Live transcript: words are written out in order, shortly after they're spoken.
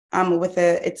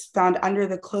it's found under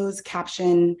the closed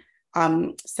caption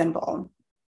symbol.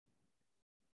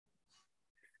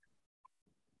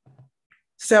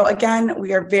 So again,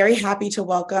 we are very happy to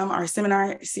welcome our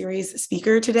seminar series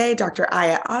speaker today, Dr.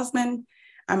 Aya Osman.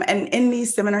 And in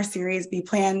these seminar series, we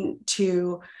plan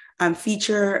to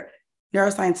feature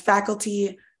neuroscience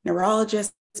faculty,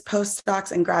 neurologists,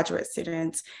 postdocs, and graduate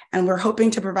students. And we're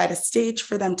hoping to provide a stage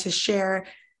for them to share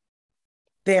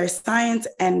their science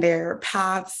and their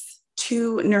paths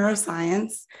to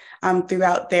neuroscience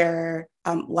throughout their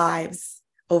lives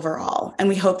overall. And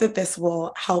we hope that this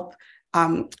will help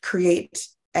create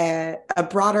a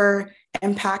broader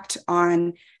impact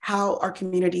on how our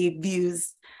community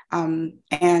views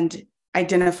and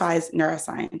identifies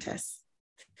neuroscientists.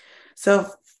 So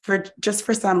for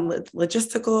some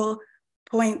logistical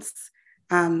points,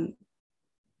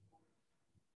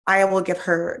 I will give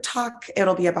her talk.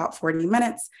 It'll be about 40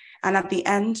 minutes. And at the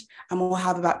end, we'll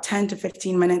have about 10 to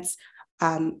 15 minutes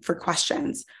for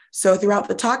questions. So throughout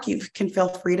the talk, you can feel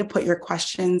free to put your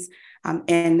questions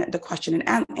in the question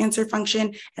and answer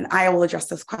function, and I will address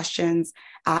those questions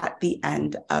at the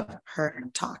end of her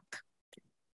talk.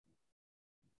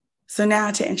 So now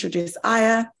to introduce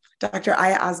Aya. Dr.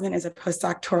 Aya Osman is a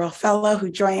postdoctoral fellow who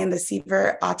joined the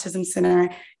Seaver Autism Center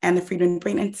and the Friedman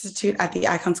Brain Institute at the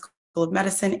Icahn School of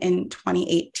Medicine in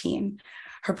 2018.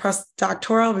 Her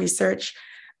postdoctoral research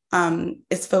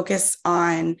is focused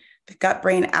on the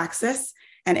gut-brain axis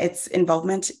and its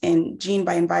involvement in gene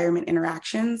by environment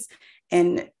interactions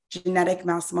in genetic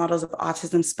mouse models of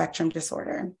autism spectrum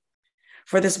disorder.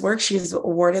 For this work, she is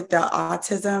awarded the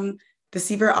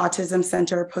Seaver Autism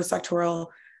Center Postdoctoral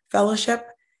Fellowship,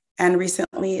 and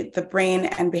recently the Brain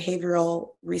and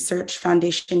Behavioral Research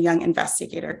Foundation Young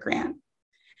Investigator Grant.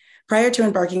 Prior to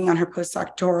embarking on her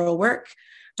postdoctoral work,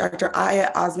 Dr.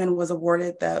 Aya Osman was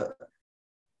awarded the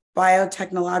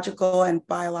Biotechnological and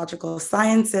Biological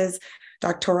Sciences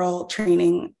doctoral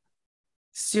training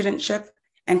studentship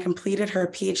and completed her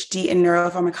PhD in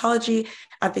neuropharmacology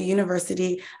at the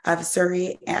University of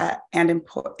Surrey and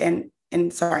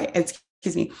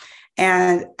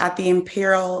at the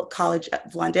Imperial College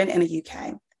of London in the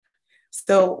UK.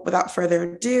 So without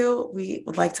further ado, we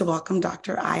would like to welcome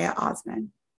Dr. Aya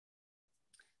Osman.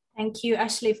 Thank you,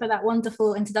 Ashley, for that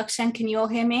wonderful introduction. Can you all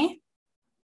hear me?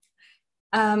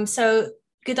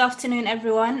 Good afternoon,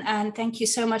 everyone, and thank you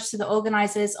so much to the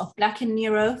organizers of Black in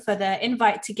Neuro for the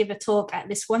invite to give a talk at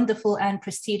this wonderful and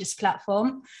prestigious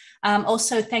platform.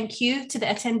 Also, thank you to the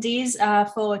attendees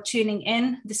for tuning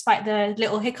in, despite the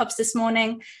little hiccups this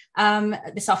morning,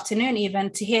 this afternoon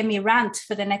even, to hear me rant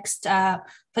for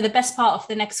the best part of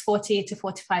the next 40 to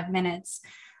 45 minutes.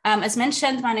 As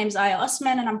mentioned, my name is Aya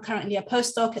Osman, and I'm currently a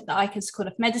postdoc at the Icahn School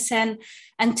of Medicine.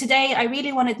 And today, I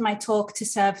really wanted my talk to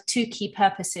serve two key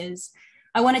purposes.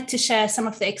 I wanted to share some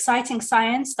of the exciting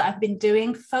science that I've been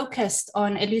doing focused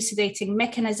on elucidating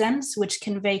mechanisms which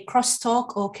convey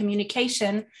crosstalk or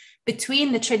communication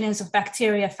between the trillions of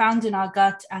bacteria found in our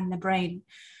gut and the brain.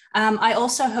 I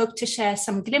also hope to share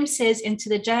some glimpses into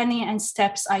the journey and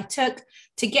steps I took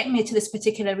to get me to this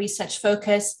particular research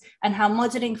focus and how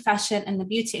modeling fashion and the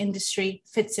beauty industry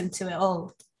fits into it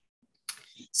all.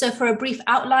 So for a brief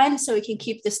outline, so we can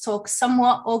keep this talk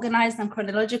somewhat organized and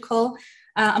chronological,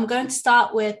 I'm going to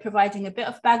start with providing a bit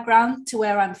of background to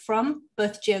where I'm from,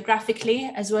 both geographically,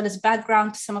 as well as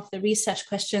background to some of the research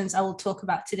questions I will talk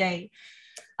about today.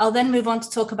 I'll then move on to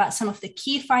talk about some of the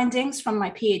key findings from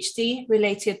my PhD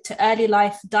related to early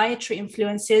life dietary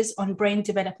influences on brain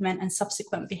development and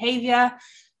subsequent behavior.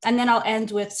 And then I'll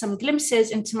end with some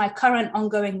glimpses into my current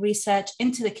ongoing research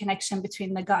into the connection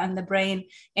between the gut and the brain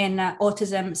in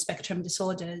autism spectrum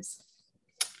disorders.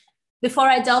 Before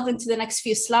I delve into the next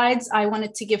few slides, I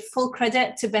wanted to give full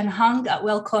credit to Ben Hung at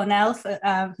Weill Cornell,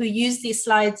 who used these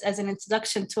slides as an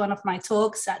introduction to one of my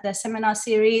talks at their seminar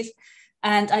series.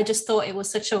 And I just thought it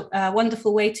was such a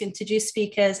wonderful way to introduce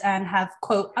speakers and have,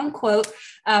 quote unquote,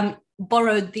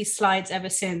 borrowed these slides ever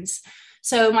since.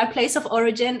 So my place of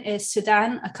origin is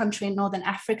Sudan, a country in Northern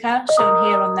Africa, shown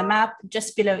here on the map,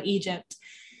 just below Egypt.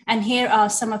 And here are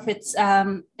some of its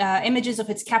images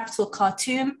of its capital,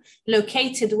 Khartoum,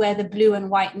 located where the blue and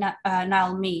white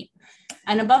Nile meet.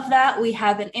 And above that, we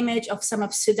have an image of some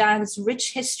of Sudan's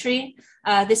rich history.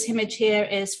 This image here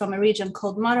is from a region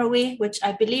called Marawi, which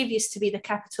I believe used to be the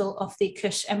capital of the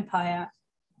Kush Empire.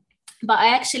 But I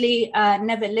actually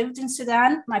never lived in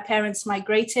Sudan. My parents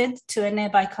migrated to a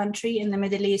nearby country in the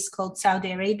Middle East called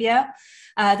Saudi Arabia.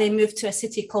 They moved to a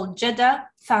city called Jeddah,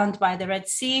 found by the Red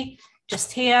Sea,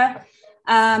 just here.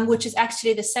 which is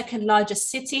actually the second largest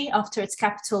city after its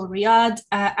capital, Riyadh,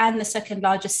 and the second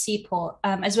largest seaport,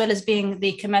 as well as being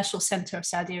the commercial center of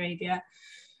Saudi Arabia.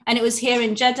 And it was here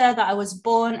in Jeddah that I was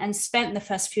born and spent the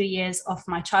first few years of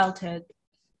my childhood.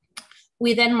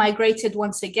 We then migrated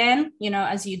once again,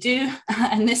 as you do,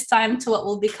 and this time to what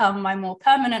will become my more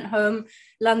permanent home,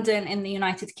 London in the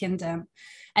United Kingdom.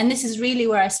 And this is really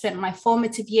where I spent my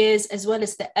formative years, as well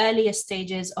as the earlier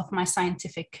stages of my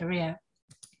scientific career.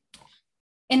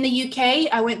 In the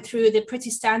UK, I went through the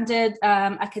pretty standard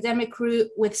academic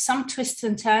route with some twists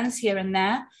and turns here and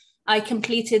there. I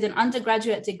completed an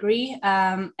undergraduate degree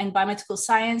in biomedical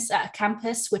science at a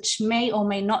campus, which may or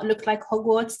may not look like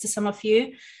Hogwarts to some of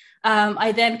you.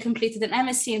 I then completed an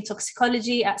MSc in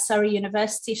toxicology at Surrey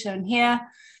University, shown here.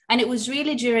 And it was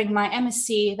really during my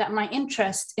MSc that my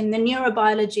interest in the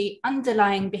neurobiology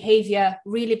underlying behavior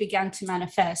really began to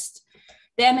manifest.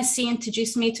 The MSc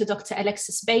introduced me to Dr.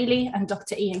 Alexis Bailey and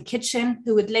Dr. Ian Kitchen,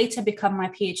 who would later become my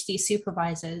PhD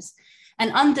supervisors.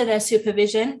 And under their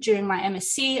supervision during my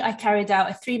MSc, I carried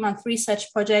out a 3-month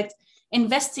research project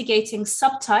investigating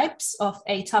subtypes of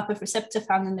a type of receptor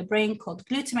found in the brain called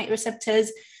glutamate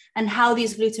receptors, and how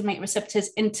these glutamate receptors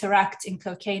interact in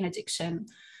cocaine addiction.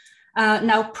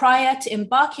 Now, prior to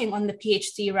embarking on the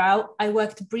PhD route, I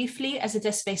worked briefly as a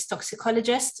desk-based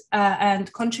toxicologist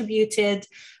and contributed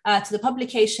to the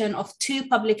publication of 2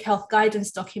 public health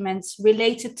guidance documents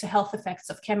related to health effects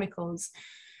of chemicals.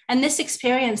 And this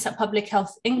experience at Public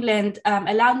Health England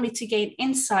allowed me to gain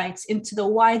insights into the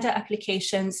wider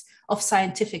applications of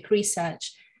scientific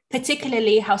research,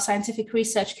 particularly how scientific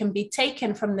research can be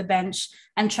taken from the bench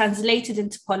and translated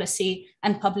into policy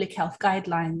and public health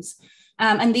guidelines.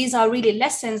 And these are really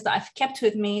lessons that I've kept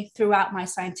with me throughout my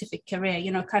scientific career,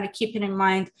 kind of keeping in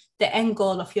mind the end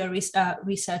goal of your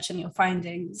research and your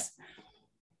findings.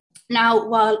 Now,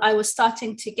 while I was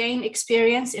starting to gain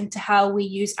experience into how we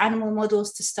use animal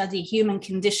models to study human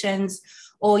conditions,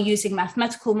 or using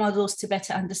mathematical models to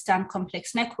better understand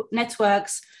complex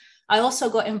networks, I also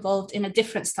got involved in a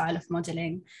different style of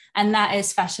modeling, and that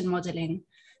is fashion modeling.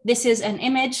 This is an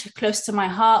image close to my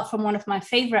heart from one of my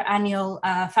favorite annual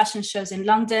fashion shows in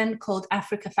London called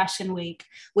Africa Fashion Week,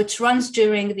 which runs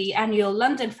during the annual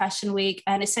London Fashion Week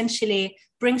and essentially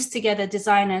brings together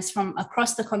designers from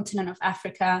across the continent of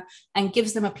Africa and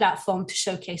gives them a platform to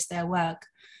showcase their work.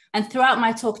 And throughout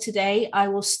my talk today, I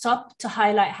will stop to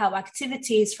highlight how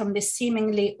activities from this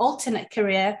seemingly alternate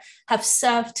career have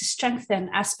served to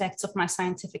strengthen aspects of my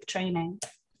scientific training.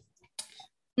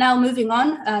 Now, moving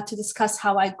on to discuss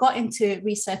how I got into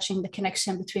researching the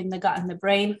connection between the gut and the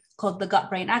brain, called the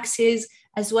gut-brain axis,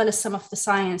 as well as some of the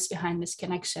science behind this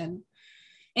connection.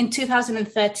 In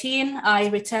 2013, I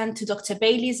returned to Dr.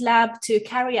 Bailey's lab to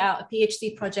carry out a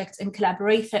PhD project in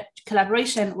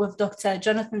collaboration with Dr.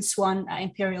 Jonathan Swan at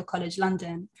Imperial College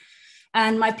London.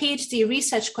 And my PhD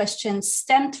research questions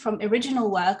stemmed from original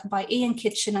work by Ian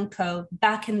Kitchen and co.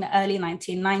 back in the early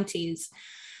 1990s.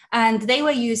 And they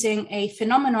were using a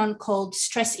phenomenon called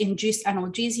stress-induced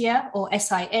analgesia, or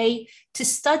SIA, to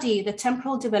study the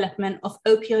temporal development of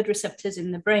opioid receptors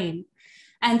in the brain.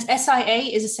 And SIA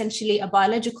is essentially a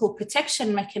biological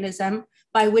protection mechanism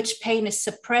by which pain is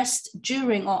suppressed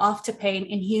during or after pain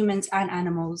in humans and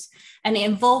animals. And it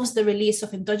involves the release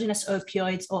of endogenous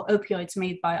opioids or opioids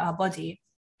made by our body.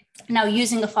 Now,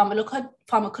 using a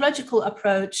pharmacological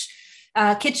approach,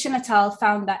 Kitchen et al.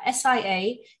 Found that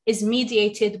SIA is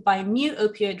mediated by mu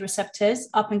opioid receptors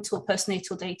up until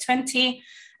postnatal day 20.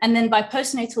 And then by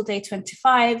postnatal day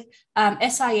 25,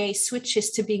 SIA switches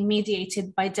to being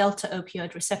mediated by delta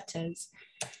opioid receptors.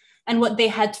 And what they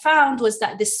had found was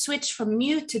that this switch from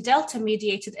mu to delta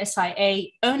mediated SIA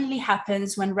only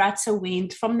happens when rats are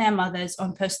weaned from their mothers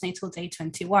on postnatal day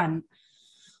 21.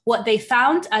 What they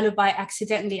found, albeit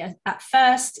accidentally at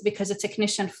first, because a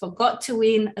technician forgot to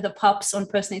wean the pups on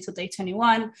postnatal day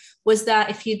 21, was that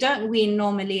if you don't wean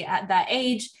normally at that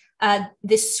age,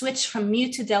 this switch from mu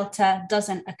to delta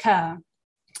doesn't occur.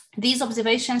 These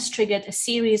observations triggered a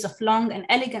series of long and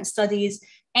elegant studies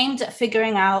aimed at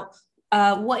figuring out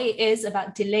what it is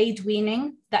about delayed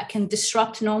weaning that can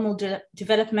disrupt normal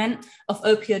development of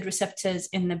opioid receptors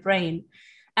in the brain.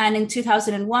 And in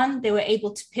 2001, they were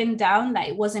able to pin down that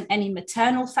it wasn't any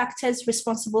maternal factors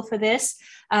responsible for this,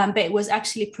 but it was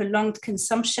actually prolonged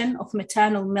consumption of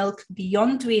maternal milk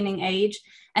beyond weaning age,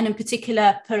 and in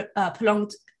particular,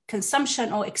 prolonged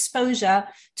consumption or exposure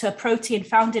to a protein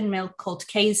found in milk called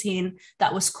casein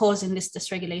that was causing this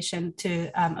dysregulation to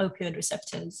opioid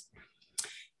receptors.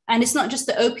 And it's not just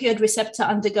the opioid receptor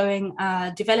undergoing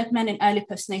development in early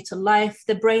postnatal life.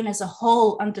 The brain as a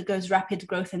whole undergoes rapid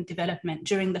growth and development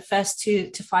during the first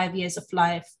 2 to 5 years of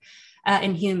life.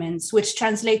 in humans, which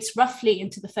translates roughly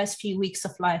into the first few weeks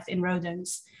of life in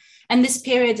rodents. And this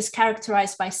period is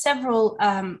characterized by several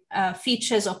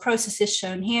features or processes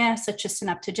shown here, such as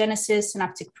synaptogenesis,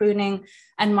 synaptic pruning,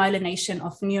 and myelination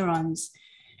of neurons.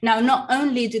 Now, not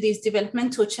only do these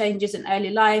developmental changes in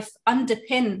early life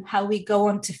underpin how we go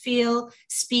on to feel,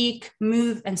 speak,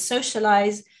 move, and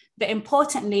socialize, but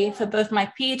importantly, for both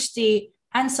my PhD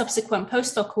and subsequent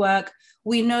postdoc work,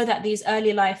 we know that these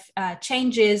early life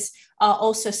changes are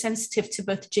also sensitive to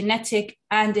both genetic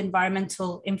and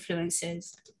environmental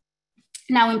influences.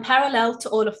 Now, in parallel to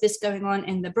all of this going on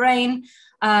in the brain,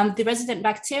 the resident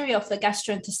bacteria of the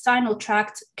gastrointestinal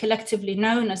tract, collectively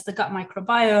known as the gut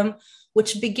microbiome,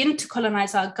 which begin to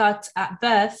colonize our gut at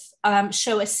birth,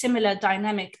 show a similar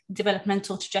dynamic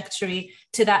developmental trajectory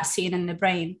to that seen in the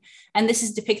brain. And this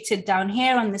is depicted down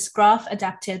here on this graph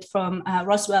adapted from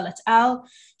Roswell et al.,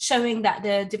 showing that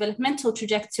the developmental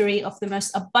trajectory of the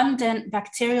most abundant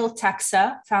bacterial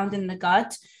taxa found in the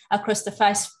gut across the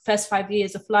first 5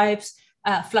 years of lives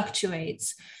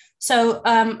fluctuates. So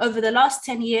over the last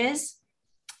 10 years,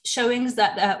 showings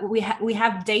that we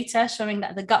have data showing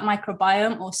that the gut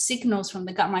microbiome or signals from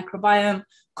the gut microbiome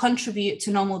contribute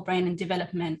to normal brain and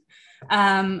development.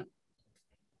 And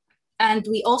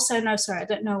we also know, sorry, I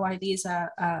don't know why these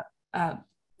are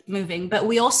moving, but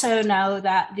we also know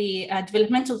that the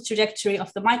developmental trajectory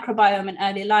of the microbiome in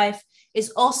early life is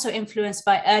also influenced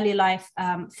by early life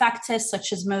factors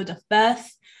such as mode of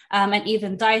birth, and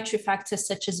even dietary factors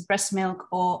such as breast milk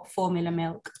or formula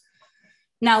milk.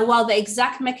 Now, while the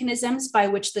exact mechanisms by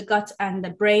which the gut and the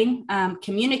brain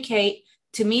communicate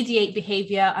to mediate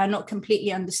behavior are not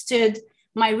completely understood,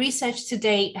 my research to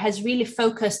date has really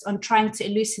focused on trying to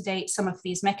elucidate some of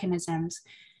these mechanisms.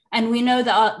 And we know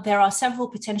that there are several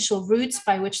potential routes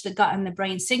by which the gut and the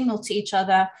brain signal to each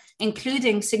other,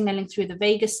 including signaling through the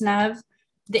vagus nerve,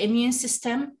 the immune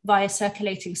system via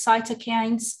circulating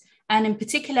cytokines, and in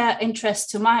particular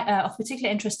interest to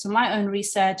my own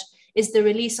research is the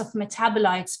release of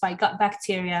metabolites by gut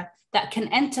bacteria that can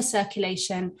enter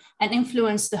circulation and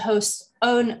influence the host's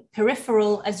own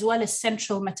peripheral as well as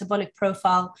central metabolic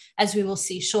profile, as we will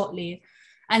see shortly.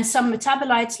 And some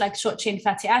metabolites like short-chain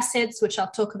fatty acids, which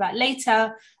I'll talk about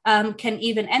later, can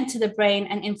even enter the brain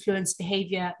and influence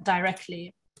behavior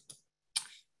directly.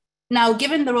 Now,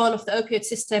 given the role of the opioid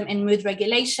system in mood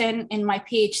regulation, in my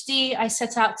PhD, I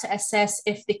set out to assess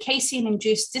if the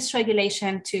casein-induced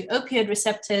dysregulation to opioid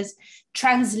receptors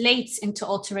translates into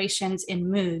alterations in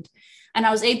mood. And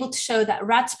I was able to show that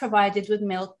rats provided with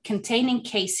milk containing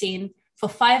casein for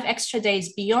 5 extra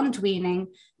days beyond weaning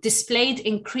displayed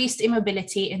increased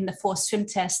immobility in the forced swim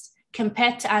test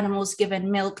compared to animals given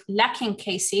milk lacking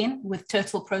casein with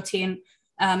total protein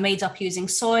made up using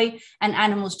soy, and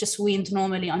animals just weaned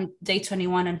normally on day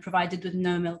 21 and provided with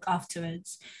no milk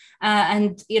afterwards.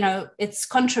 And, you know, it's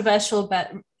controversial,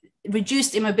 but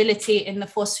reduced immobility in the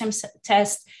forced swim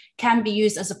test can be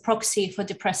used as a proxy for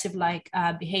depressive-like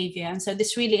behavior. And so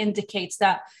this really indicates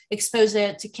that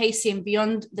exposure to casein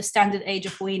beyond the standard age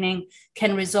of weaning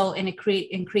can result in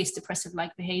increased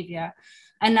depressive-like behavior.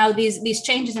 And now these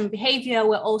changes in behavior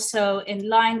were also in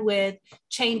line with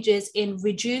changes in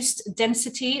reduced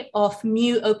density of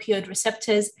mu opioid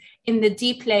receptors in the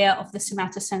deep layer of the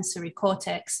somatosensory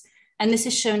cortex. And this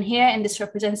is shown here in this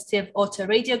representative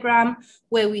autoradiogram,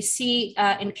 where we see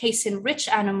in casein-rich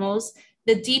animals,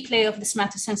 the deep layer of the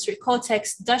somatosensory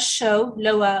cortex does show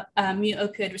lower mu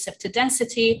opioid receptor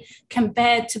density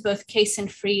compared to both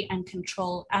casein-free and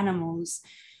control animals.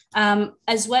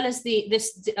 As well as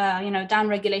this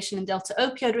downregulation in delta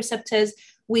opioid receptors,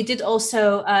 we did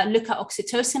also look at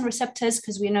oxytocin receptors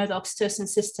because we know the oxytocin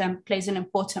system plays an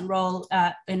important role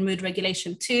in mood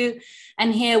regulation too.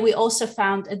 And here we also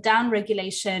found a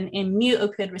downregulation in mu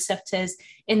opioid receptors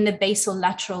in the basal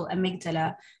lateral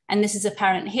amygdala. And this is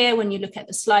apparent here when you look at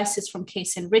the slices from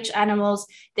casein-rich animals.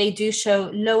 They do show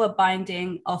lower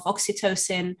binding of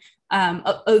oxytocin,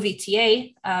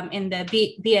 OVTA, in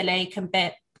the BLA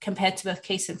compared to both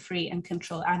casein-free and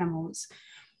control animals.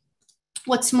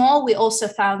 What's more, we also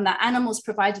found that animals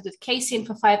provided with casein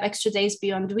for 5 extra days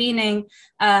beyond weaning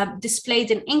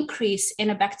displayed an increase in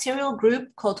a bacterial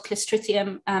group called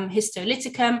Clostridium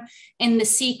histolyticum in the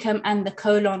cecum and the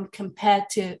colon compared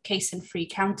to casein-free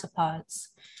counterparts.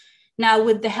 Now,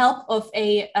 with the help of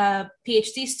a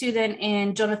PhD student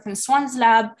in Jonathan Swan's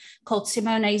lab called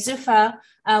Simone Zuffa,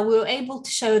 we were able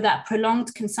to show that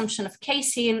prolonged consumption of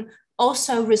casein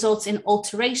also results in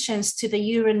alterations to the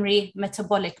urinary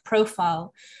metabolic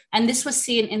profile. And this was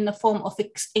seen in the form of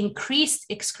increased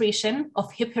excretion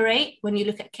of hippurate when you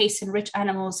look at casein-rich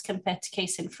animals compared to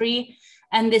casein-free.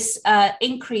 And this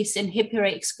increase in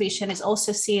hippurate excretion is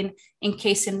also seen in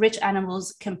casein-rich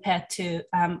animals compared to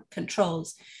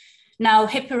controls. Now,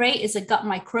 hippurate is a gut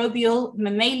microbial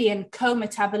mammalian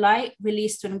co-metabolite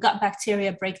released when gut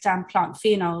bacteria break down plant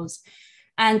phenols.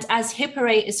 And as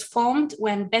hippurate is formed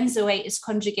when benzoate is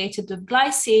conjugated with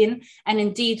glycine, and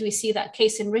indeed we see that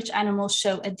casein-rich animals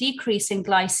show a decrease in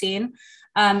glycine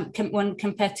when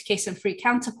compared to casein-free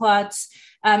counterparts,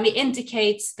 it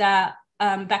indicates that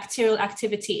bacterial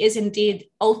activity is indeed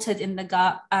altered in the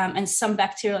gut, and some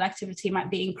bacterial activity might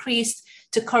be increased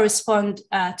to correspond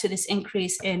to this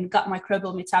increase in gut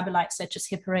microbial metabolites such as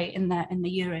hippurate in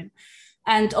the urine.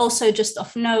 And also, just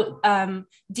of note,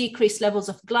 decreased levels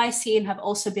of glycine have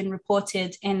also been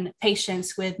reported in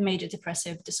patients with major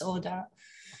depressive disorder.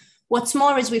 What's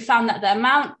more is we found that the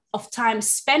amount of time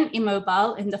spent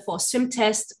immobile in the forced swim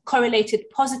test correlated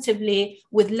positively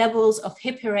with levels of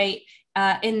hippurate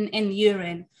in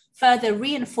urine, further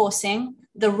reinforcing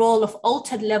the role of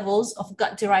altered levels of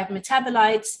gut-derived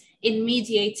metabolites in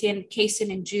mediating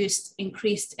casein-induced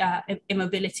increased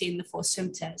immobility in the forced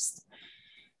swim test.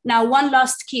 Now, one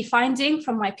last key finding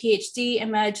from my PhD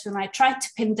emerged when I tried to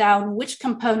pin down which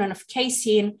component of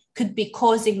casein could be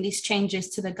causing these changes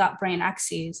to the gut-brain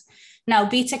axes. Now,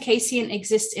 beta-casein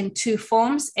exists in two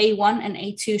forms, A1 and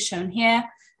A2 shown here,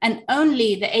 and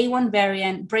only the A1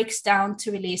 variant breaks down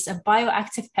to release a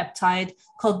bioactive peptide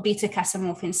called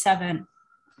beta-casomorphin 7,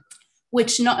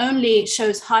 which not only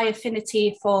shows high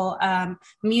affinity for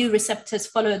mu receptors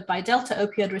followed by delta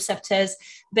opioid receptors,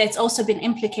 but it's also been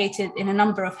implicated in a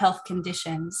number of health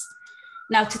conditions.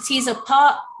 Now, to tease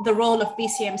apart the role of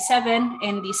BCM7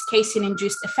 in these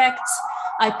casein-induced effects,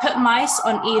 I put mice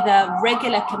on either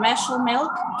regular commercial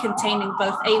milk containing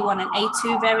both A1 and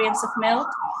A2 variants of milk,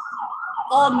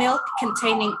 or milk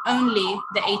containing only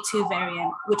the A2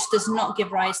 variant, which does not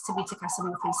give rise to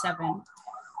beta-casomorphin 7.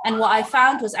 And what I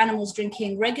found was animals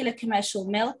drinking regular commercial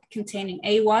milk containing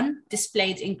A1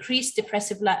 displayed increased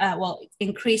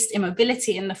increased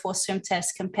immobility in the forced swim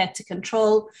test compared to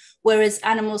control, whereas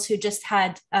animals who just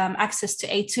had access to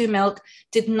A2 milk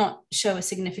did not show a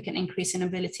significant increase in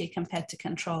ability compared to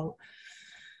control.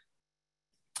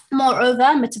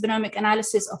 Moreover, metabonomic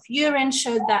analysis of urine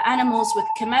showed that animals with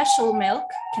commercial milk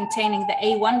containing the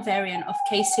A1 variant of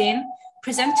casein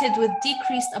presented with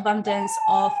decreased abundance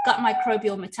of gut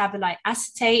microbial metabolite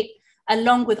acetate,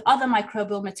 along with other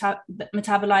microbial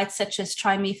metabolites such as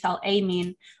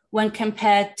trimethylamine, when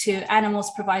compared to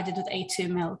animals provided with A2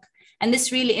 milk. And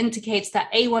this really indicates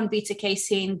that A1 beta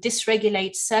casein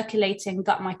dysregulates circulating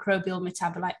gut microbial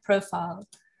metabolite profile.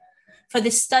 For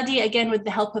this study, again, with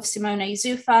the help of Simona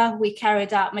Izufa, we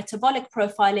carried out metabolic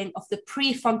profiling of the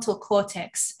prefrontal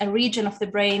cortex, a region of the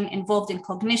brain involved in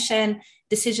cognition,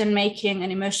 decision-making, and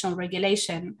emotional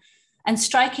regulation. And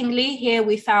strikingly, here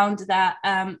we found that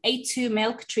A2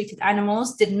 milk-treated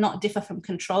animals did not differ from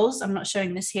controls. I'm not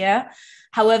showing this here.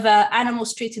 However,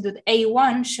 animals treated with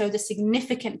A1 showed a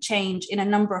significant change in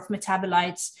a number of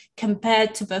metabolites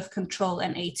compared to both control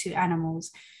and A2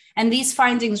 animals. And these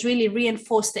findings really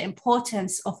reinforce the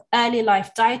importance of early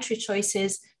life dietary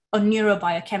choices on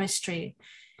neurobiochemistry.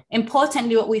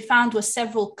 Importantly, what we found was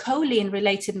several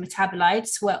choline-related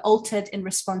metabolites were altered in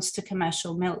response to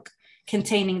commercial milk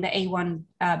containing the A1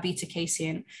 beta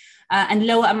casein, and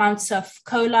lower amounts of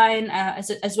choline,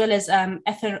 as well as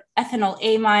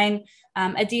ethanolamine,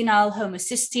 adenyl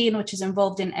homocysteine, which is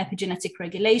involved in epigenetic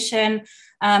regulation,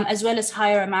 as well as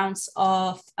higher amounts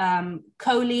of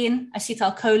choline,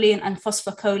 acetylcholine, and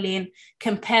phosphocholine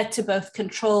compared to both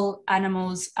control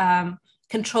animals,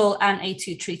 control and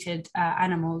A2 treated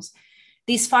animals.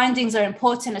 These findings are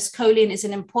important as choline is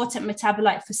an important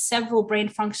metabolite for several brain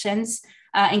functions,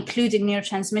 including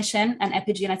neurotransmission and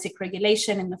epigenetic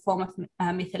regulation in the form of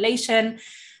methylation.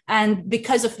 And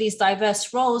because of these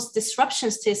diverse roles,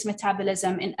 disruptions to its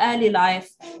metabolism in early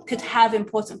life could have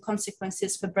important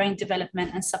consequences for brain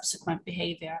development and subsequent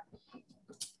behavior.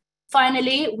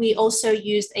 Finally, we also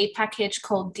used a package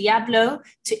called Diablo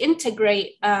to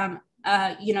integrate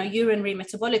urinary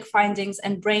metabolic findings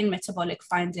and brain metabolic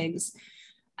findings.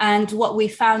 And what we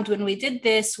found when we did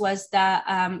this was that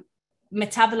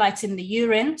metabolites in the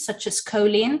urine, such as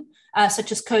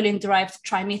choline-derived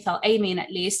trimethylamine,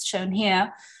 at least shown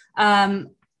here,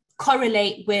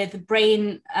 correlate with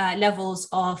brain levels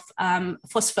of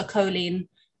phosphocholine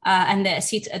and the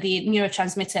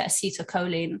neurotransmitter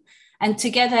acetylcholine. And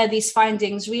together, these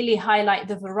findings really highlight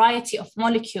the variety of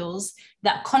molecules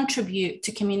that contribute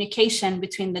to communication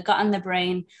between the gut and the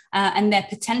brain, and their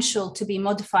potential to be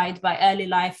modified by early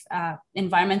life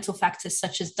environmental factors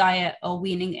such as diet or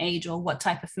weaning age, or what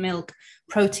type of milk,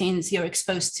 proteins you're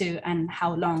exposed to, and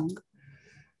how long.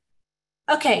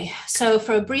 Okay, so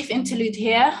for a brief interlude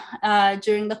here,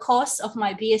 during the course of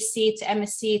my BSc to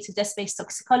MSc to desk-based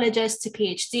toxicologist to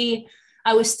PhD,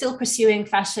 I was still pursuing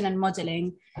fashion and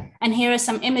modeling. And here are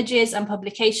some images and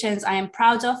publications I am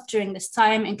proud of during this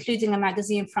time, including a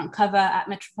magazine front cover at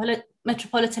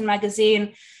Metropolitan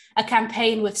Magazine, a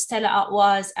campaign with Stella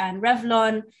Artois and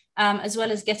Revlon, as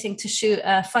well as getting to shoot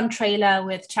a fun trailer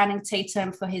with Channing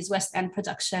Tatum for his West End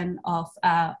production of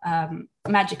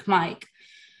Magic Mike.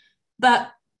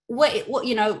 But what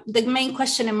you know, the main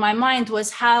question in my mind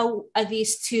was, how are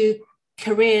these two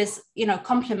careers, you know,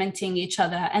 complementing each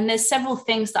other? And there's several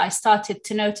things that I started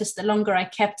to notice the longer I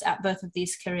kept at both of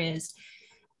these careers.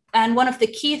 And one of the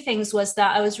key things was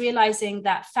that I was realizing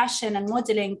that fashion and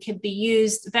modeling could be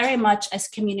used very much as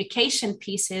communication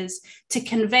pieces to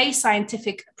convey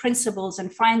scientific principles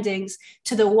and findings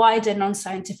to the wider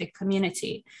non-scientific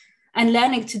community. And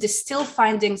learning to distill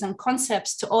findings and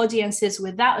concepts to audiences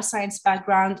without a science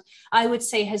background, I would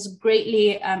say, has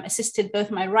greatly assisted both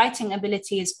my writing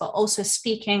abilities, but also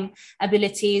speaking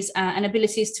abilities and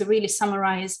abilities to really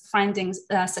summarize findings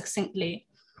succinctly.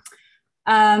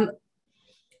 And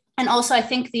also, I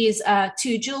think these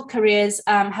two dual careers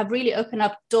have really opened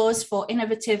up doors for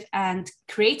innovative and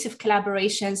creative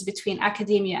collaborations between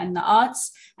academia and the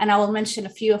arts. And I will mention a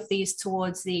few of these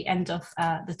towards the end of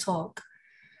the talk.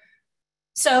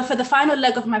 So for the final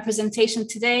leg of my presentation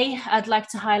today, I'd like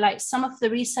to highlight some of the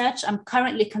research I'm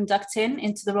currently conducting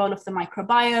into the role of the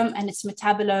microbiome and its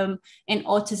metabolome in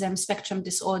autism spectrum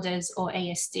disorders, or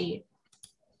ASD.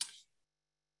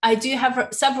 I do have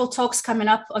several talks coming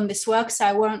up on this work, so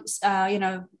I won't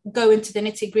go into the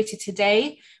nitty-gritty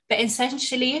today, but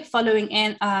essentially following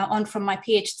on from my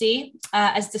PhD,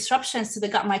 as disruptions to the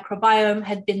gut microbiome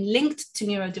had been linked to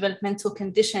neurodevelopmental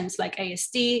conditions like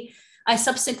ASD, I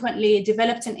subsequently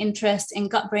developed an interest in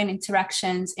gut-brain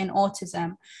interactions in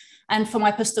autism. And for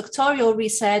my postdoctoral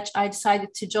research, I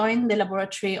decided to join the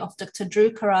laboratory of Dr. Drew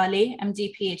Corali,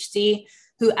 MD, PhD,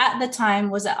 who at the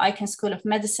time was at Icahn School of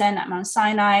Medicine at Mount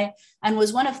Sinai and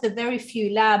was one of the very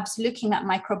few labs looking at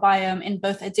microbiome in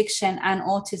both addiction and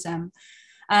autism.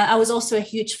 I was also a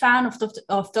huge fan of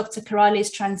Dr. Corali's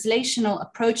translational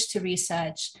approach to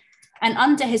research. And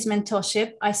under his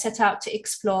mentorship, I set out to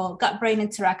explore gut-brain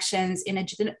interactions in a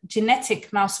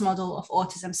genetic mouse model of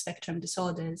autism spectrum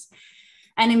disorders.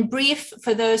 And in brief,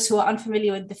 for those who are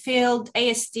unfamiliar with the field,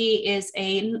 ASD is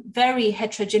a very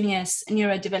heterogeneous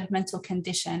neurodevelopmental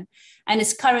condition and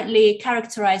is currently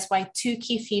characterized by two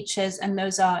key features, and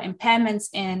those are impairments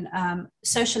in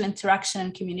social interaction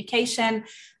and communication,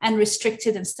 and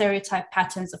restricted and stereotyped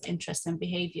patterns of interest and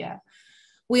behavior.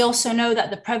 We also know that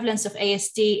the prevalence of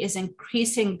ASD is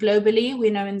increasing globally.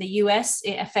 We know in the US,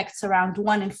 it affects around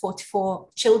 1 in 44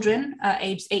 children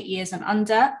aged 8 years and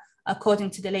under,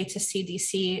 according to the latest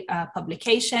CDC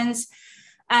publications.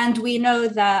 And we know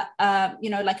that,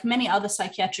 like many other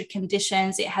psychiatric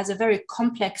conditions, it has a very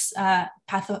complex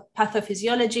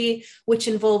pathophysiology, which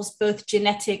involves both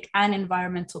genetic and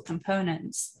environmental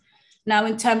components. Now,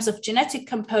 in terms of genetic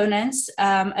components,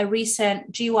 a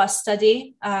recent GWAS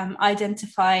study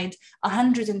identified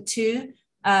 102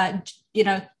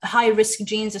 high-risk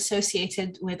genes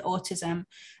associated with autism.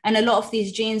 And a lot of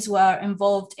these genes were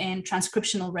involved in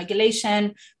transcriptional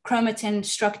regulation, chromatin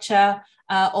structure,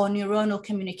 or neuronal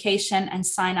communication and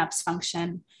synapse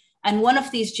function. And one of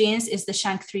these genes is the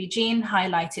SHANK3 gene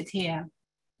highlighted here.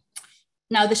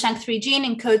 Now, the SHANK3 gene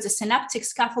encodes a synaptic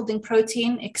scaffolding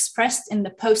protein expressed in the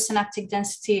postsynaptic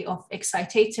density of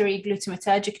excitatory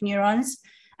glutamatergic neurons,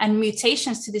 and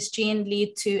mutations to this gene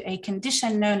lead to a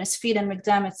condition known as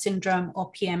Phelan-McDermid syndrome, or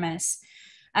PMS.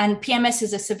 And PMS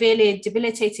is a severely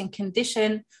debilitating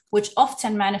condition which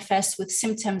often manifests with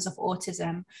symptoms of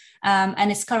autism, and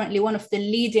is currently one of the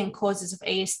leading causes of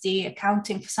ASD,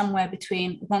 accounting for somewhere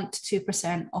between 1 to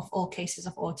 2% of all cases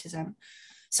of autism.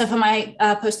 So for my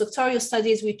postdoctoral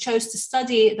studies, we chose to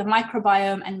study the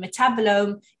microbiome and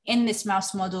metabolome in this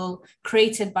mouse model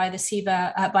created by the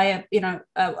SIVA,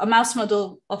 a mouse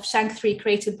model of SHANK3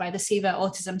 created by the SIVA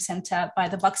Autism Center by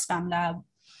the Buxbaum Lab.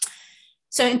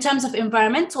 So in terms of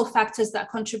environmental factors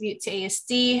that contribute to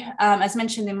ASD, as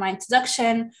mentioned in my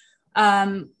introduction,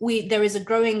 there is a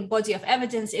growing body of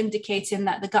evidence indicating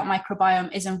that the gut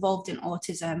microbiome is involved in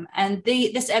autism. And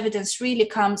this evidence really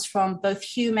comes from both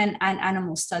human and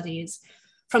animal studies.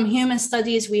 From human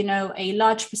studies, we know a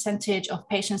large percentage of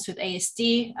patients with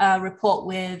ASD report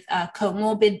with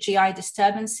comorbid GI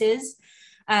disturbances.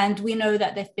 And we know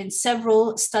that there have been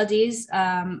several studies,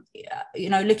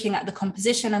 looking at the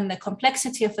composition and the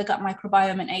complexity of the gut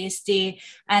microbiome in ASD,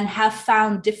 and have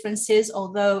found differences,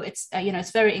 although it's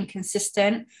very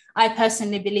inconsistent. I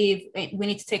personally believe we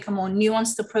need to take a more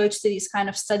nuanced approach to these kind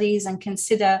of studies and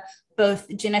consider both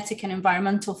genetic and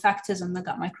environmental factors on the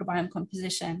gut microbiome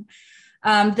composition.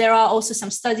 There are also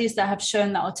some studies that have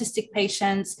shown that autistic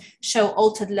patients show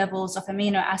altered levels of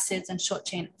amino acids and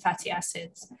short-chain fatty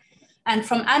acids. And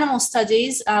from animal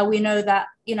studies, we know that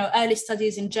early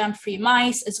studies in germ-free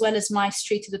mice, as well as mice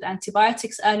treated with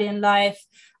antibiotics early in life,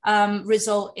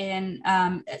 result in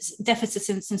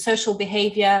deficits in social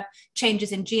behavior,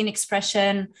 changes in gene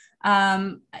expression,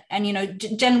 and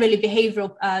generally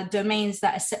behavioral domains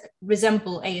that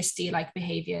resemble ASD-like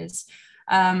behaviors.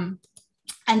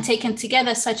 And taken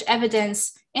together, such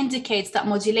evidence indicates that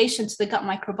modulation to the gut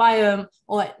microbiome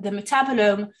or the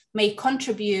metabolome may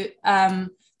contribute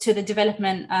to the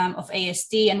development of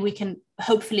ASD, and we can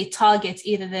hopefully target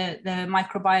either the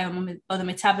microbiome or the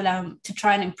metabolome to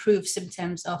try and improve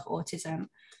symptoms of autism.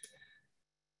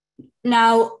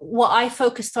 Now, what I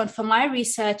focused on for my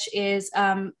research is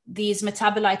these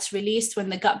metabolites released when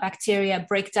the gut bacteria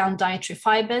break down dietary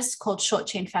fibers called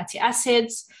short-chain fatty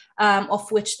acids,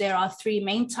 of which there are three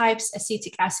main types: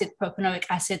 acetic acid, propanoic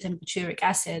acid, and butyric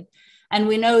acid. And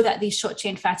we know that these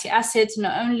short-chain fatty acids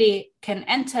not only can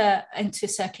enter into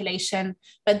circulation,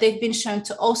 but they've been shown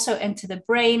to also enter the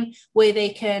brain, where they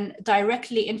can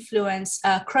directly influence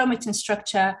chromatin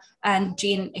structure and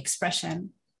gene expression.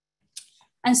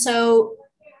 And so,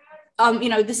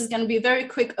 this is going to be a very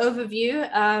quick overview,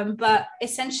 but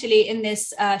essentially in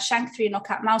this SHANK3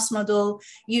 knockout mouse model,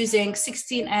 using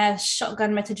 16S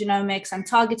shotgun metagenomics and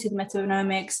targeted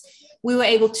metagenomics, we were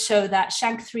able to show that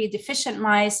SHANK3 deficient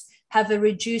mice have a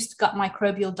reduced gut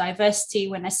microbial diversity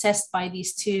when assessed by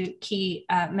these two key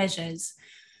measures.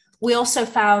 We also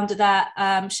found that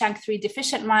SHANK3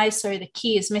 deficient mice, sorry, the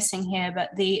key is missing here,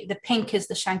 but the pink is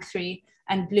the SHANK3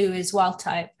 and blue is wild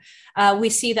type. We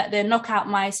see that the knockout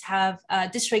mice have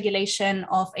dysregulation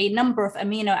of a number of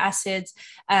amino acids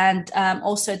and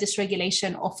also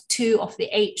dysregulation of 2 of the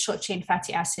 8 short-chain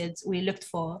fatty acids we looked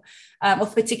for.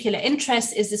 Of particular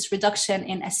interest is this reduction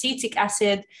in acetic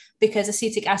acid, because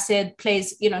acetic acid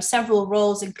plays, several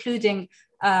roles, including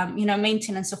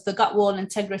maintenance of the gut wall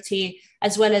integrity,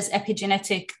 as well as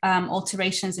epigenetic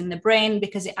alterations in the brain,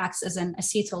 because it acts as an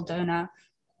acetyl donor.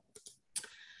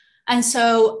 And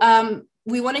so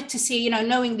we wanted to see,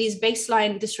 knowing these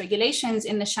baseline dysregulations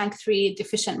in the SHANK3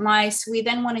 deficient mice, we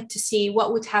then wanted to see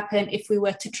what would happen if we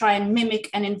were to try and mimic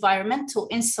an environmental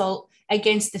insult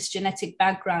against this genetic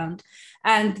background.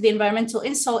 And the environmental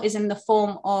insult is in the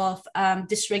form of further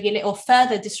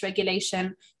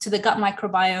dysregulation to the gut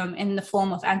microbiome in the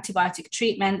form of antibiotic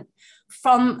treatment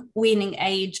from weaning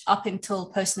age up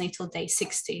until postnatal day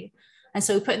 60. And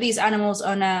so we put these animals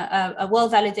on a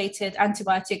well-validated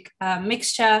antibiotic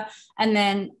mixture, and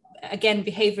then again,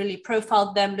 behaviorally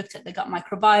profiled them, looked at the gut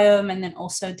microbiome, and then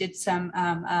also did some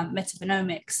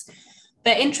metabolomics.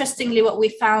 But interestingly, what we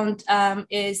found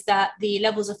is that the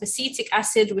levels of acetic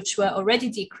acid, which were already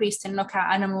decreased in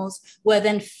knockout animals, were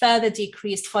then further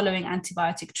decreased following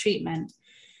antibiotic treatment.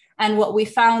 And what we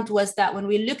found was that when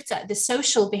we looked at the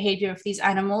social behavior of these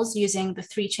animals using the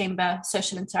 3-chamber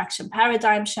social interaction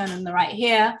paradigm shown on the right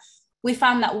here, we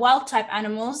found that wild-type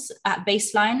animals at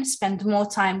baseline spend more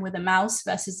time with a mouse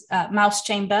versus mouse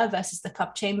chamber versus the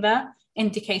cup chamber,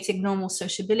 indicating normal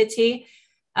sociability,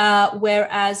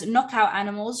 whereas knockout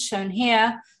animals shown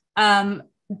here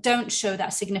don't show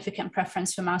that significant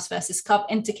preference for mouse versus cup,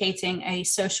 indicating a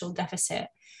social deficit.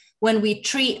 When we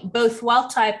treat both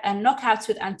wild-type and knockouts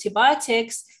with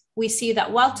antibiotics, we see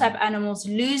that wild-type animals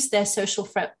lose their social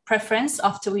preference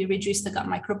after we reduce the gut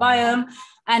microbiome,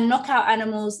 and knockout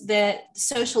animals, their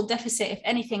social deficit, if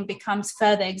anything, becomes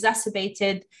further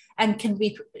exacerbated and can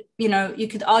be, you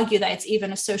could argue that it's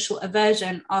even a social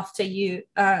aversion after you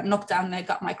knock down their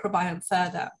gut microbiome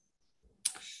further.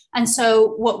 And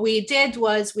so what we did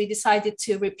was we decided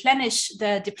to replenish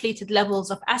the depleted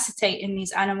levels of acetate in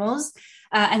these animals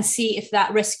and see if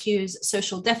that rescues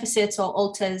social deficits or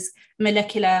alters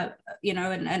molecular,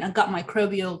 and gut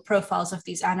microbial profiles of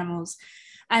these animals.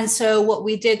 And so what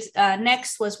we did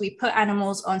next was we put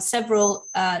animals on several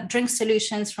drink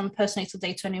solutions from postnatal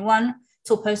day 21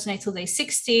 till postnatal day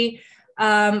 60,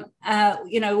 Some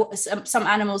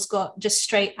animals got just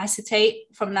straight acetate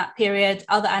from that period.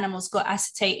 Other animals got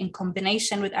acetate in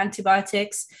combination with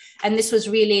antibiotics. And this was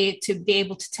really to be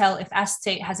able to tell if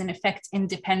acetate has an effect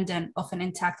independent of an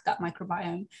intact gut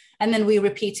microbiome. And then we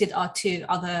repeated our two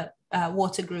other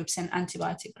water groups and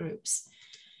antibiotic groups.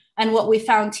 And what we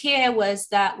found here was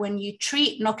that when you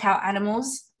treat knockout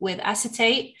animals with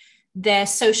acetate, their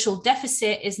social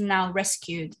deficit is now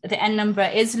rescued. The N number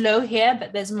is low here,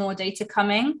 but there's more data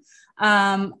coming.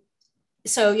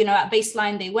 So, at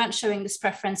baseline, they weren't showing this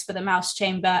preference for the mouse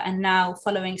chamber. And now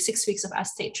following 6 weeks of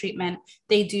acetate treatment,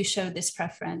 they do show this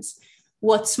preference.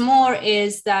 What's more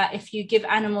is that if you give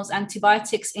animals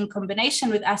antibiotics in combination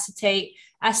with acetate,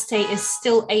 acetate is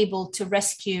still able to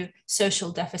rescue social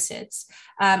deficits.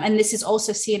 And this is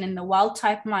also seen in the wild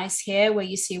type mice here, where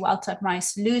you see wild type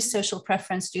mice lose social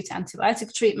preference due to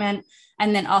antibiotic treatment.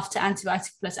 And then after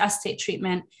antibiotic plus acetate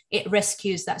treatment, it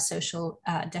rescues that social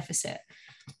deficit.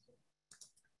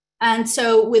 And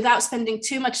so without spending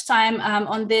too much time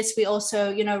on this, we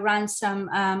also, ran some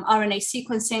RNA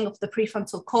sequencing of the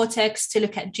prefrontal cortex to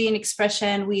look at gene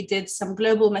expression. We did some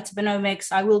global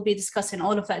metabomics. I will be discussing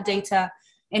all of that data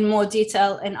in more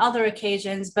detail in other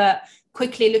occasions, but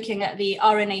quickly looking at the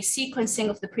RNA sequencing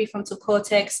of the prefrontal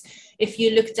cortex. If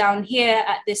you look down here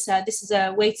at this, this is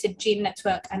a weighted gene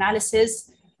network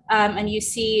analysis, and you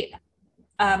see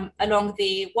along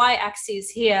the y-axis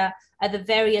here are the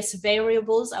various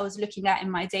variables I was looking at in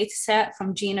my data set,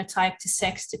 from genotype to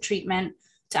sex to treatment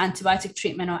to antibiotic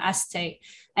treatment or acetate.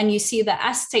 And you see that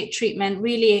acetate treatment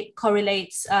really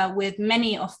correlates with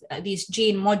many of these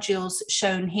gene modules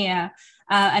shown here.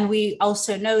 And we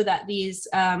also know that these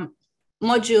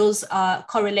modules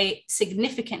correlate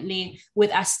significantly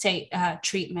with acetate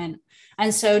treatment.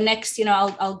 And so next,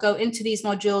 I'll go into these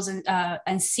modules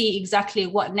and see exactly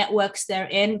what networks they're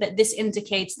in, but this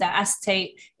indicates that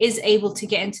acetate is able to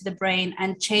get into the brain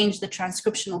and change the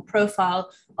transcriptional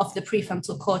profile of the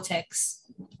prefrontal cortex,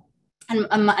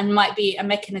 and might be a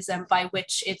mechanism by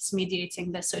which it's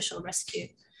mediating the social rescue.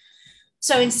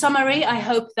 So in summary, I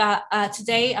hope that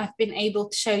today I've been able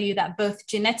to show you that both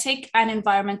genetic and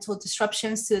environmental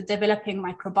disruptions to the developing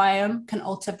microbiome can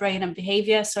alter brain and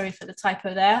behavior. Sorry for the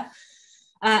typo there.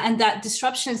 And that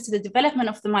disruptions to the development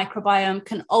of the microbiome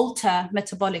can alter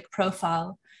metabolic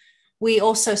profile. We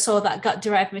also saw that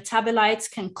gut-derived metabolites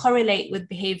can correlate with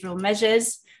behavioral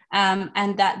measures,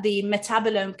 and that the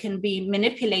metabolome can be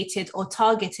manipulated or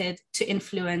targeted to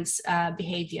influence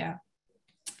behavior.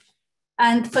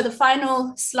 And for the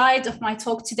final slide of my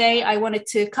talk today, I wanted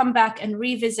to come back and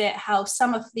revisit how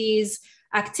some of these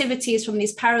activities from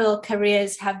these parallel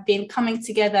careers have been coming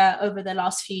together over the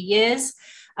last few years.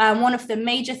 One of the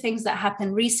major things that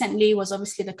happened recently was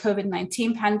obviously the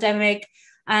COVID-19 pandemic.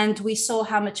 And we saw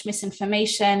how much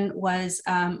misinformation was,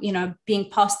 being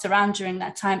passed around during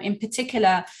that time, in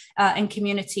particular in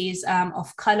communities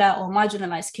of color or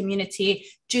marginalized community,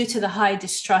 due to the high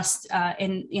distrust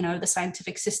in, the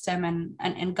scientific system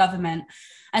and government.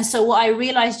 And so what I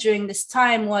realized during this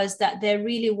time was that there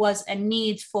really was a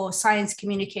need for science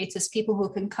communicators, people who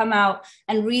can come out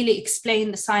and really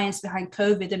explain the science behind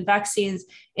COVID and vaccines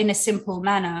in a simple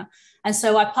manner. And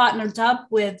so I partnered up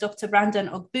with Dr. Brandon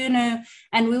Ogbunu,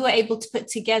 and we were able to put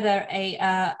together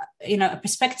a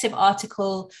perspective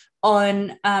article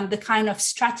on the kind of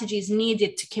strategies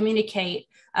needed to communicate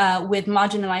with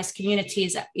marginalized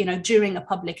communities, during a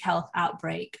public health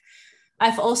outbreak.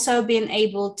 I've also been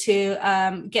able to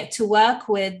get to work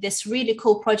with this really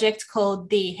cool project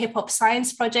called the Hip Hop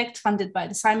Science Project, funded by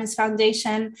the Simons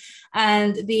Foundation.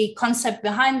 And the concept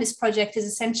behind this project is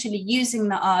essentially using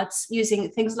the arts,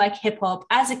 using things like hip hop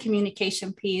as a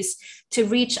communication piece to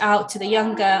reach out to the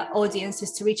younger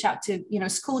audiences, to reach out to,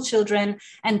 school children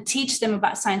and teach them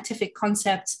about scientific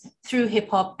concepts through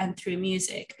hip hop and through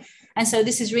music. And so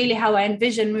this is really how I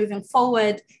envision moving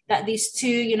forward, that these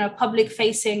two,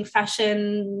 public-facing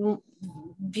fashion,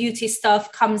 beauty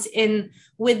stuff comes in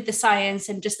with the science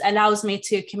and just allows me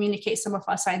to communicate some of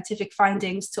our scientific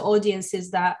findings to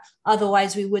audiences that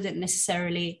otherwise we wouldn't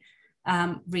necessarily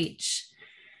reach.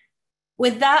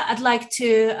 With that, I'd like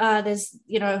to,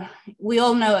 we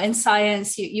all know in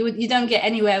science, you don't get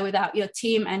anywhere without your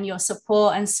team and your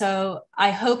support. And so I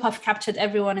hope I've captured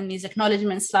everyone in these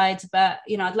acknowledgement slides, but,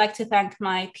 I'd like to thank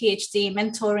my PhD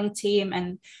mentoring team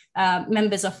and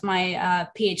members of my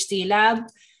PhD lab.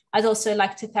 I'd also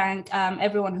like to thank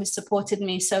everyone who supported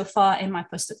me so far in my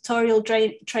postdoctoral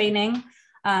training,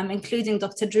 including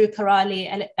Dr. Drew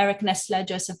Karali, Eric Nestler,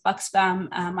 Joseph Buxbaum,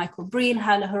 Michael Breen,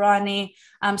 Hala Hourani.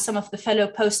 Some of the fellow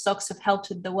postdocs have helped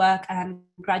with the work, and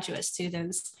graduate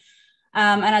students.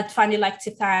 And I'd finally like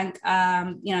to thank,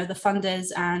 the funders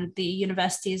and the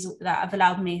universities that have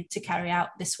allowed me to carry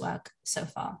out this work so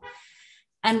far.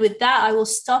 And with that, I will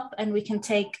stop and we can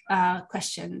take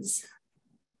questions.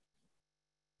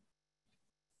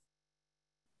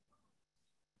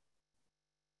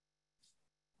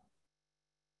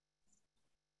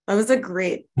 That was a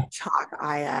great talk,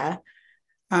 Aya.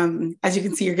 As you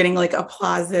can see, you're getting like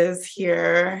applauses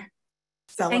here.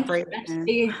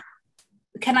 Celebration.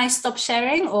 Can I stop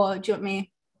sharing or do you want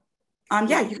me?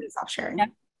 Yeah, you can stop sharing. Yeah,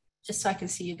 just so I can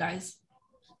see you guys.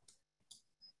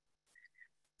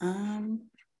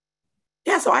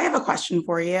 Yeah, so I have a question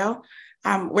for you.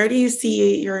 Where do you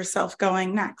see yourself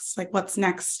going next? Like what's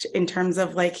next in terms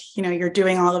of like, you're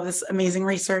doing all of this amazing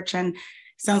research and it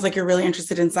sounds like you're really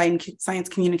interested in science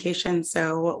communication.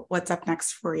 So what's up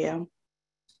next for you?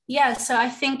 Yeah, so I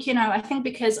think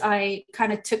because I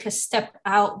kind of took a step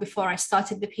out before I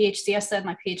started the PhD, I started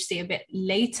my PhD a bit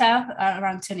later,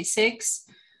 around 26.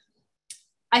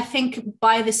 I think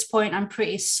by this point, I'm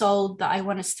pretty sold that I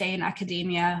want to stay in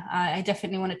academia. I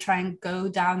definitely want to try and go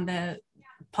down the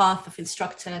path of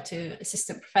instructor to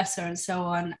assistant professor and so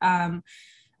on.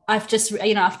 I've just,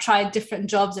 I've tried different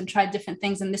jobs and tried different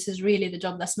things. And this is really the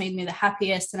job that's made me the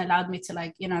happiest and allowed me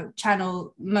to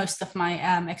channel most of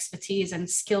my expertise and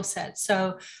skill set.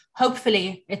 So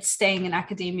hopefully it's staying in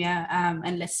academia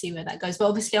and let's see where that goes. But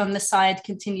obviously on the side,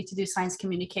 continue to do science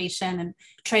communication and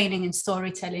training and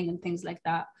storytelling and things like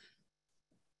that.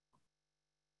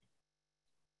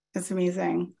 That's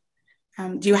amazing.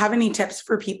 Do you have any tips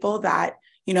for people that,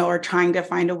 are trying to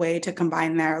find a way to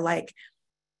combine their like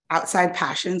outside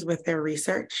passions with their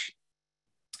research?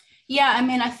 Yeah, I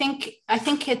mean, I think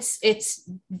it's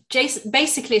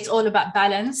basically it's all about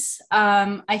balance.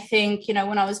 I think,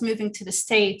 when I was moving to the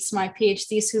States, my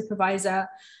PhD supervisor,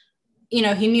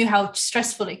 he knew how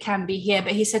stressful it can be here,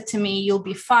 but he said to me, you'll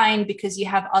be fine because you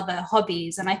have other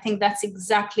hobbies. And I think that's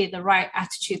exactly the right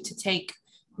attitude to take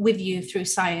with you through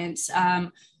science.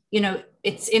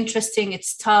 It's interesting,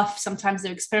 it's tough. Sometimes the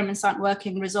experiments aren't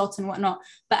working, results and whatnot,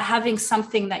 but having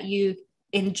something that you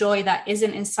enjoy that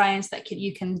isn't in science that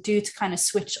you can do to kind of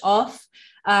switch off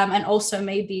and also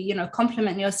maybe,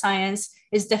 complement your science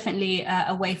is definitely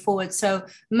a way forward. So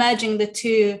merging the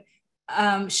two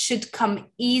should come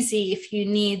easy if you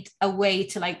need a way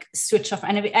to like switch off.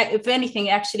 And if anything, it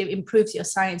actually improves your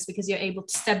science because you're able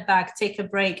to step back, take a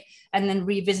break, and then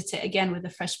revisit it again with a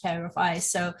fresh pair of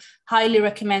eyes. So highly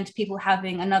recommend people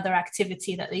having another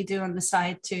activity that they do on the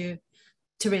side to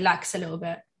relax a little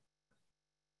bit.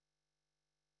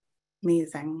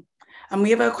 Amazing. We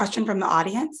have a question from the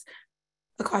audience.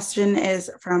 The question is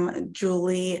from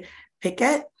Julie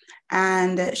Pickett.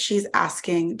 And she's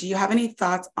asking, do you have any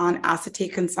thoughts on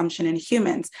acetate consumption in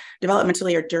humans,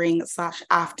 developmentally or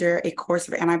during/after a course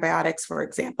of antibiotics, for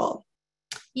example?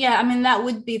 Yeah, I mean, that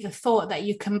would be the thought that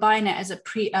you combine it as a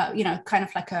kind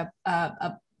of like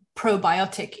a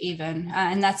probiotic even.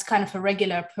 And that's kind of a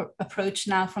regular approach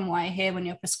now from what I hear. When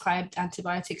you're prescribed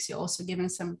antibiotics, you're also given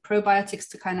some probiotics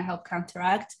to kind of help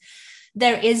counteract.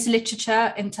 There is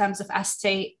literature in terms of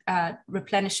acetate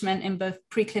replenishment in both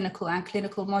preclinical and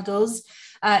clinical models.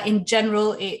 In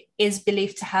general, it is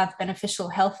believed to have beneficial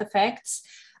health effects.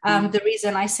 The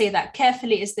reason I say that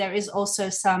carefully is there is also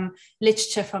some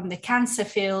literature from the cancer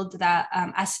field that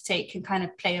acetate can kind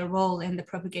of play a role in the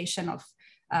propagation of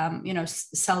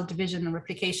cell division and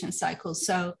replication cycles.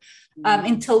 So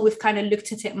until we've kind of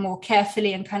looked at it more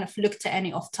carefully and kind of looked at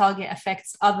any off-target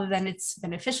effects other than its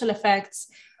beneficial effects,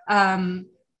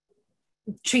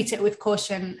 treat it with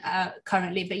caution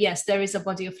currently. But yes, there is a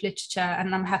body of literature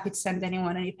and I'm happy to send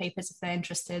anyone any papers if they're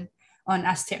interested on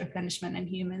acetate replenishment in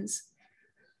humans.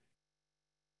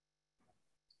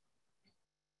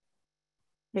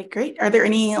 Okay, great. Are there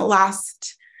any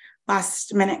last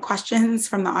minute questions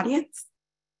from the audience?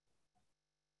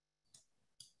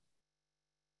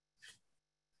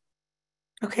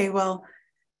 Okay, well,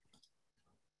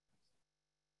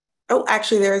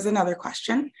 actually, there is another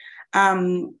question.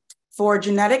 For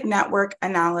genetic network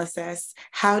analysis,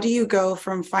 how do you go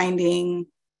from finding,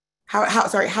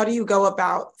 how do you go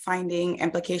about finding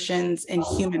implications in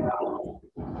human models?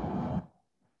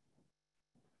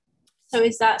 So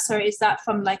is that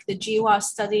from like the GWAS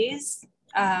studies?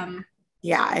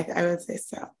 Yeah, I would say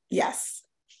so. Yes.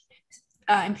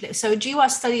 So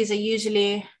GWAS studies are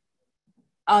usually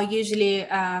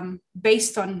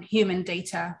based on human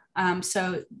data.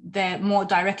 So they're more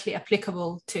directly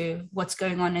applicable to what's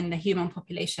going on in the human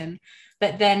population.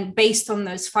 But then based on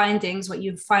those findings, what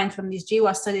you find from these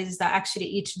GWAS studies is that actually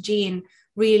each gene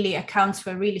really accounts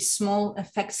for a really small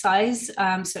effect size.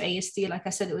 So ASD, like I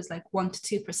said, it was like 1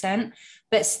 to 2%.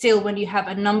 But still, when you have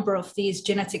a number of these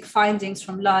genetic findings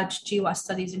from large GWAS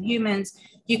studies in humans,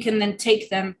 you can then take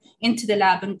them into the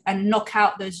lab and knock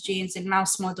out those genes in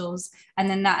mouse models. And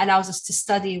then that allows us to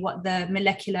study what the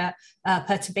molecular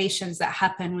perturbations that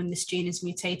happen when this gene is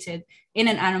mutated in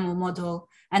an animal model.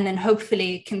 And then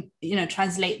hopefully can,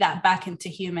 translate that back into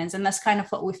humans. And that's kind of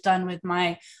what we've done with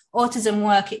my autism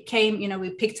work. It came, we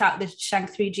picked out the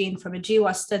SHANK3 gene from a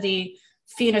GWAS study,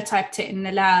 phenotyped it in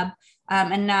the lab.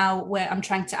 And now I'm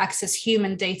trying to access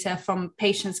human data from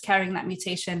patients carrying that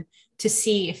mutation to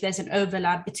see if there's an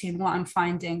overlap between what I'm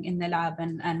finding in the lab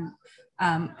and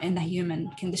in the human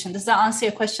condition. Does that answer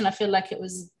your question? I feel like it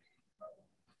was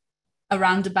a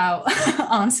roundabout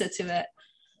answer to it.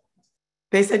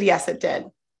 They said yes, it did.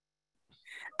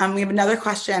 We have another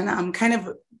question, kind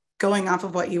of going off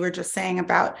of what you were just saying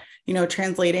about,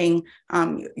 translating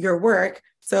your work.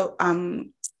 So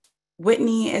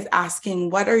Whitney is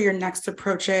asking, what are your next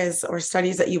approaches or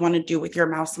studies that you want to do with your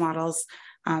mouse models?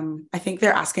 I think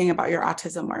they're asking about your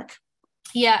autism work.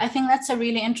 Yeah, I think that's a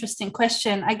really interesting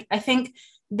question. I think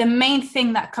the main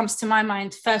thing that comes to my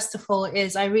mind, first of all,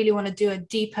 is I really want to do a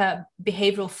deeper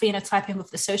behavioral phenotyping of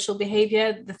the social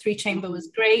behavior. The 3-chamber was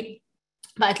great,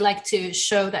 but I'd like to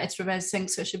show that it's reversing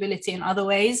sociability in other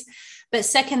ways. But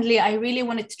secondly, I really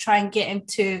wanted to try and get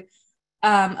into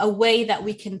a way that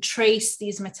we can trace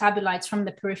these metabolites from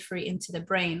the periphery into the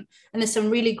brain. And there's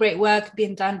some really great work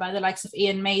being done by the likes of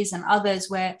Ian Mays and others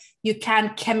where you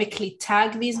can chemically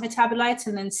tag these metabolites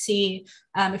and then see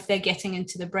if they're getting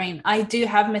into the brain. I do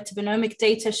have metabonomic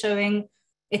data showing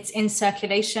it's in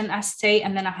circulation acetate,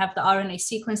 and then I have the RNA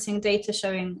sequencing data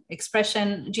showing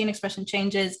gene expression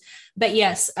changes. But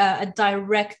yes, a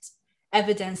direct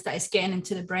evidence that it's getting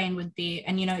into the brain would be,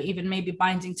 and even maybe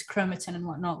binding to chromatin and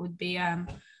whatnot would be a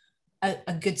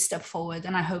good step forward.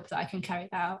 And I hope that I can carry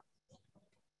that out.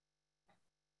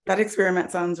 That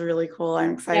experiment sounds really cool.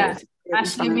 I'm excited. Yeah.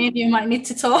 Ashley, me and you might need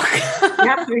to talk.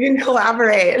 Yeah, we can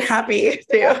collaborate. Happy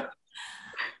to.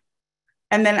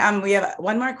 And then we have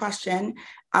one more question.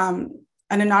 An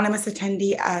anonymous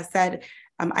attendee said,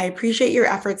 I appreciate your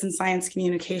efforts in science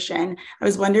communication. I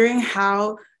was wondering,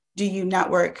 how do you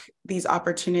network these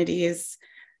opportunities?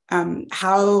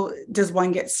 How does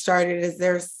one get started? Is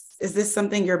this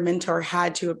something your mentor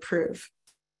had to approve?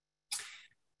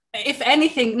 If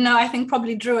anything, no, I think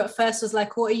probably Drew at first was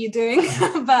like, what are you doing?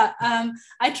 But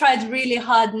I tried really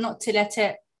hard not to let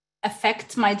it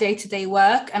affect my day-to-day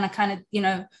work. And I kind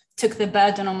of, took the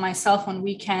burden on myself on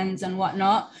weekends and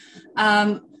whatnot.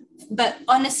 But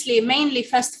honestly, mainly,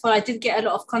 first of all, I did get a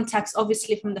lot of contacts,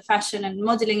 obviously, from the fashion and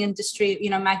modeling industry,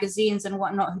 magazines and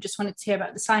whatnot, who just wanted to hear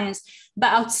about the science.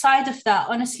 But outside of that,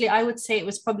 honestly, I would say it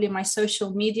was probably my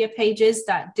social media pages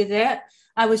that did it.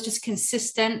 I was just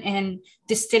consistent in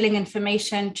distilling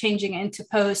information, changing it into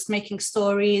posts, making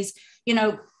stories.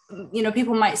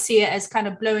 People might see it as kind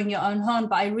of blowing your own horn,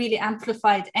 but I really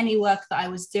amplified any work that I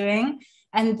was doing.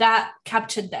 And that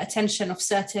captured the attention of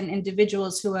certain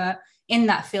individuals who are in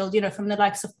that field, from the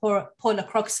likes of Paula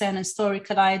Croxon and Story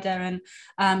Collider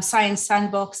and Science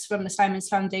Sandbox from the Simons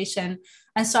Foundation.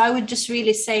 And so I would just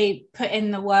really say, put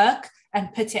in the work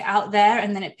and put it out there,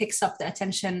 and then it picks up the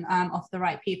attention of the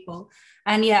right people.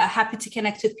 And yeah, happy to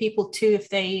connect with people too.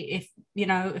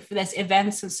 If there's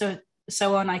events and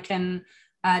so on, I can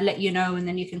let you know, and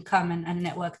then you can come and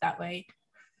network that way.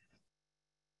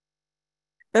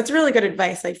 That's really good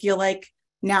advice. I feel like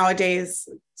nowadays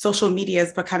social media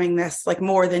is becoming this like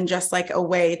more than just like a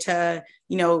way to,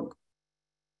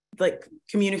 like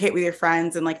communicate with your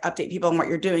friends and like update people on what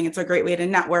you're doing. It's a great way to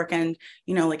network and,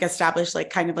 like establish like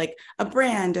kind of like a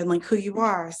brand and like who you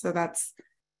are. So that's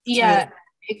yeah, really-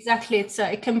 exactly.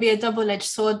 It can be a double-edged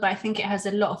sword, but I think it has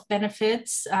a lot of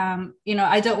benefits. I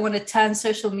don't want to turn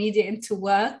social media into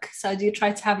work. So I do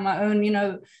try to have my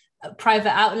own,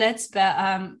 private outlets, but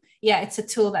yeah, it's a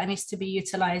tool that needs to be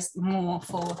utilized more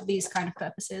for these kind of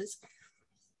purposes.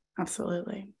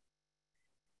 Absolutely.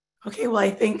 Okay, well,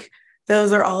 I think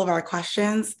those are all of our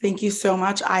questions. Thank you so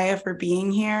much, Aya, for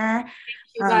being here. Thank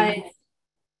you, guys.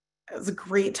 It was a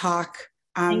great talk,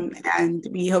 and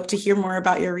we hope to hear more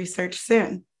about your research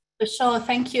soon. For sure.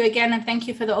 Thank you again, and thank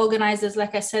you for the organizers.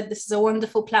 Like I said, this is a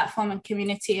wonderful platform and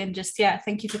community, and just,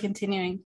 thank you for continuing.